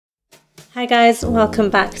Hi guys, welcome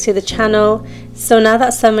back to the channel. So now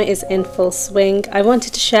that summer is in full swing, I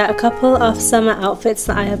wanted to share a couple of summer outfits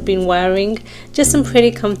that I have been wearing, just some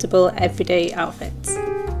pretty comfortable everyday outfits.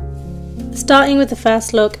 Starting with the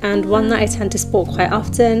first look, and one that I tend to sport quite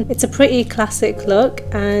often. It's a pretty classic look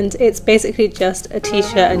and it's basically just a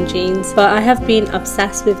t-shirt and jeans, but I have been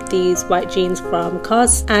obsessed with these white jeans from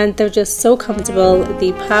COS and they're just so comfortable,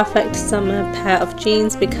 the perfect summer pair of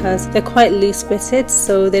jeans because they're quite loose fitted,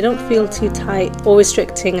 so they don't feel too tight or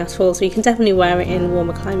restricting at all, so you can definitely wear it in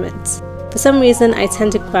warmer climates. For some reason, I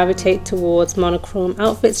tend to gravitate towards monochrome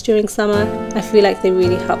outfits during summer. I feel like they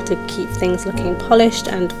really help to keep things looking polished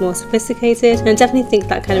and more sophisticated, and I definitely think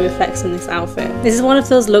that kind of reflects on this outfit. This is one of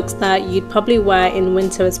those looks that you'd probably wear in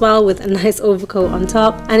winter as well, with a nice overcoat on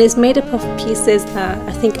top, and it's made up of pieces that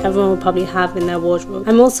I think everyone will probably have in their wardrobe.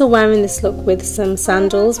 I'm also wearing this look with some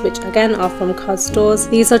sandals, which again are from COS stores.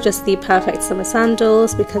 These are just the perfect summer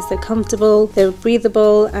sandals because they're comfortable, they're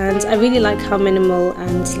breathable, and I really like how minimal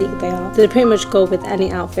and sleek they are. They pretty much go with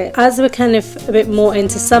any outfit. As we're kind of a bit more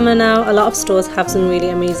into summer now, a lot of stores have some really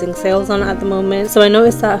amazing sales on at the moment, so I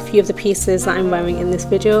noticed that a few of the pieces that I'm wearing in this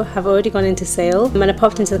video have already gone into sale. When I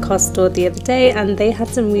popped into the COS store the other day and they had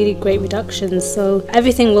some really great reductions, so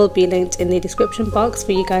everything will be linked in the description box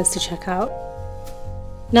for you guys to check out.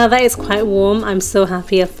 Now that it's quite warm, I'm so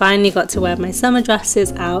happy I finally got to wear my summer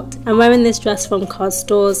dresses out. I'm wearing this dress from COS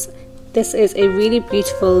stores. This is a really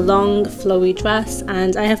beautiful long flowy dress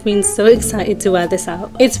and I have been so excited to wear this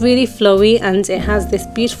out. It's really flowy and it has this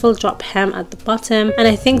beautiful drop hem at the bottom, and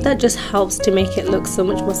I think that just helps to make it look so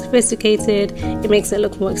much more sophisticated. It makes it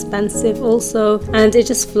look more expensive also, and it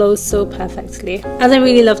just flows so perfectly. As I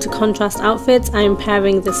really love to contrast outfits, I am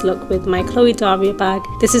pairing this look with my Chloe Daria bag.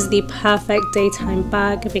 This is the perfect daytime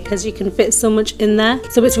bag because you can fit so much in there,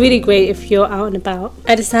 so it's really great if you're out and about.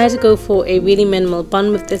 I decided to go for a really minimal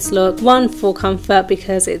bun with this look. One, for comfort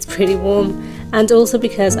because it's pretty warm, and also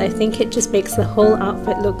because I think it just makes the whole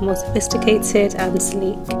outfit look more sophisticated and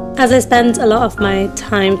sleek. As I spend a lot of my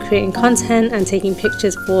time creating content and taking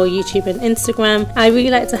pictures for YouTube and Instagram, I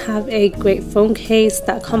really like to have a great phone case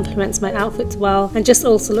that complements my outfits well and just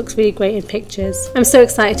also looks really great in pictures. I'm so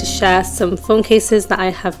excited to share some phone cases that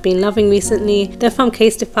I have been loving recently. They're from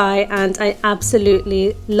Casetify and I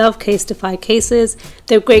absolutely love Casetify cases.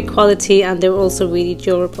 They're great quality and they're also really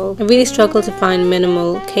durable. I really struggle to find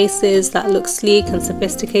minimal cases that look sleek and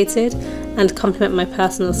sophisticated and complement my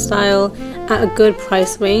personal style at a good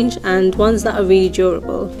price range, and ones that are really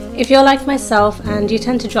durable. If you're like myself and you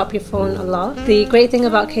tend to drop your phone a lot, the great thing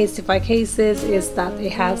about Casetify cases is that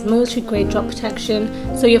it has military grade drop protection,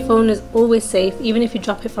 so your phone is always safe even if you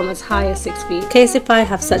drop it from as high as 6 feet. Casetify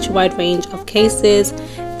have such a wide range of cases.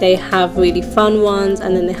 They have really fun ones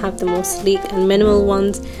and then they have the more sleek and minimal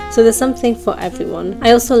ones, so there's something for everyone.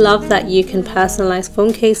 I also love that you can personalize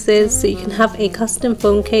phone cases, so you can have a custom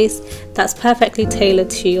phone case that's perfectly tailored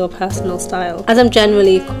to your personal style. As I'm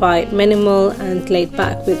generally quite minimal and laid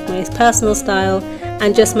back with my personal style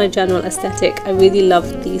and just my general aesthetic, I really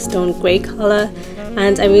love the stone grey colour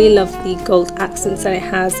and I really love the gold accents that it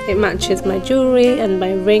has. It matches my jewellery and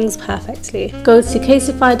my rings perfectly. Go to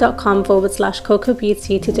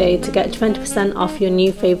casetify.com/Cocobeautea today to get 20% off your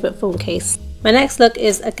new favourite phone case. My next look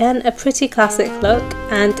is again a pretty classic look,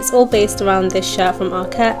 and it's all based around this shirt from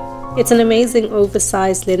Arket. It's an amazing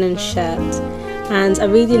oversized linen shirt and I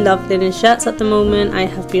really love linen shirts at the moment. I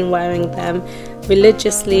have been wearing them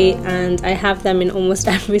religiously and I have them in almost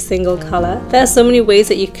every single colour. There are so many ways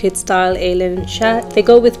that you could style a linen shirt. They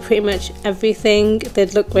go with pretty much everything.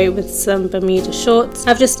 They'd look great with some Bermuda shorts.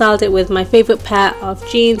 I've just styled it with my favourite pair of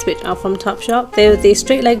jeans, which are from Topshop. They're the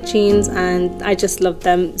straight leg jeans and I just love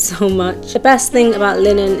them so much. The best thing about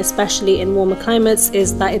linen, especially in warmer climates,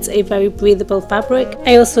 is that it's a very breathable fabric.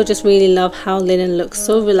 I also just really love how linen looks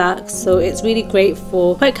so relaxed, so it's really great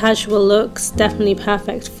for quite casual looks, definitely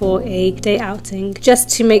perfect for a day outing. Just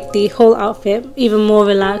to make the whole outfit even more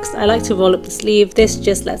relaxed, I like to roll up the sleeve. This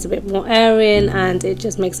just lets a bit more air in and it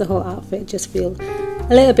just makes the whole outfit just feel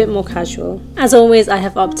a little bit more casual. As always, I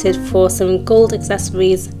have opted for some gold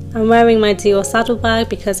accessories. I'm wearing my Dior saddlebag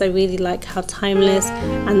because I really like how timeless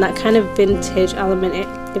and that kind of vintage element it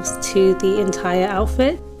gives to the entire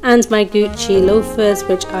outfit. And my Gucci loafers,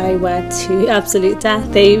 which I wear to absolute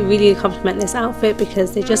death. They really complement this outfit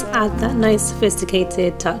because they just add that nice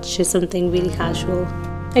sophisticated touch to something really casual.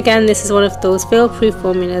 Again, this is one of those fail-proof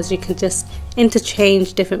formulas. You can just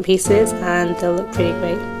interchange different pieces and they'll look pretty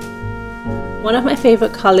great. One of my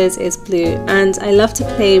favourite colours is blue, and I love to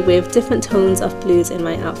play with different tones of blues in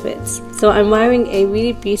my outfits. So I'm wearing a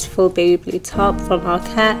really beautiful baby blue top from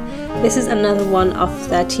Saatchi. This is another one of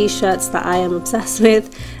their t-shirts that I am obsessed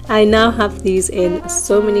with. I now have these in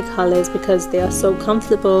so many colours because they are so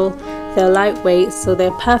comfortable, they're lightweight, so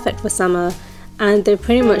they're perfect for summer, and they're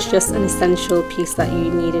pretty much just an essential piece that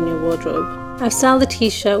you need in your wardrobe. I've styled the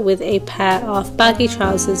t-shirt with a pair of baggy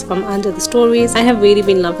trousers from Under the Stories. I have really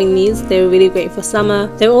been loving these. They're really great for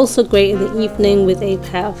summer. They're also great in the evening with a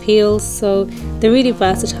pair of heels, so they're really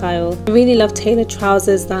versatile. I really love tailored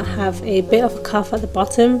trousers that have a bit of a cuff at the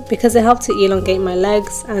bottom because they help to elongate my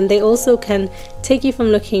legs, and they also can take you from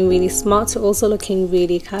looking really smart to also looking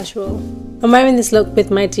really casual. I'm wearing this look with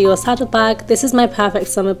my Dior saddle bag. This is my perfect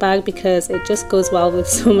summer bag because it just goes well with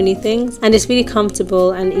so many things, and it's really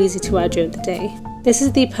comfortable and easy to wear during the day. This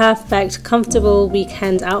is the perfect comfortable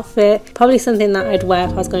weekend outfit, probably something that I'd wear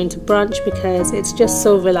if I was going to brunch because it's just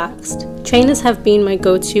so relaxed. Trainers have been my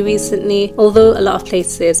go-to recently. Although a lot of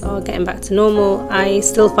places are getting back to normal, I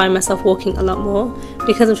still find myself walking a lot more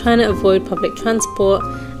because I'm trying to avoid public transport,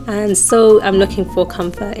 and so I'm looking for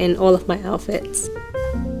comfort in all of my outfits.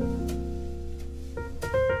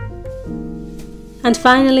 And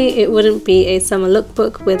finally, it wouldn't be a summer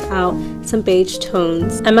lookbook without some beige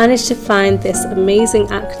tones. I managed to find this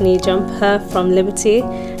amazing acne jumper from Liberty,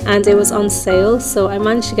 and it was on sale, so I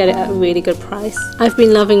managed to get it at a really good price. I've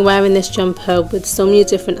been loving wearing this jumper with so many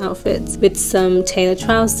different outfits, with some tailored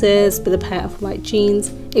trousers, with a pair of white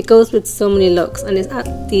jeans. It goes with so many looks and is at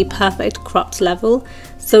the perfect cropped level,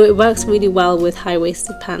 so it works really well with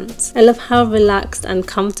high-waisted pants. I love how relaxed and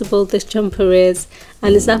comfortable this jumper is,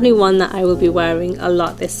 and it's definitely one that I will be wearing a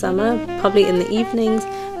lot this summer, probably in the evenings,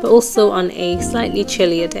 but also on a slightly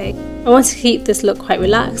chillier day. I want to keep this look quite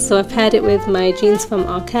relaxed, so I've paired it with my jeans from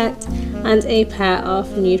Saatchi and a pair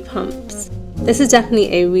of nude pumps. This is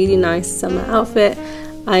definitely a really nice summer outfit.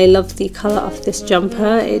 I love the colour of this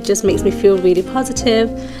jumper. It just makes me feel really positive,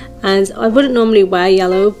 and I wouldn't normally wear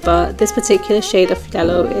yellow, but this particular shade of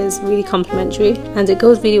yellow is really complimentary and it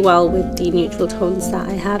goes really well with the neutral tones that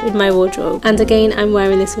I have in my wardrobe. And again, I'm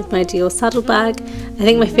wearing this with my Dior saddle bag. I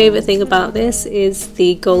think my favourite thing about this is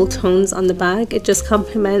the gold tones on the bag. It just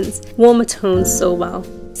complements warmer tones so well.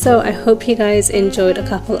 So I hope you guys enjoyed a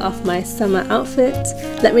couple of my summer outfits.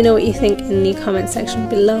 Let me know what you think in the comment section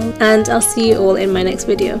below, and I'll see you all in my next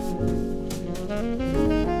video.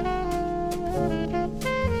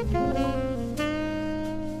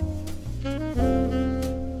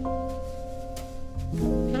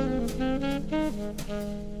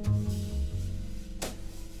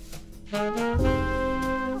 Thank you.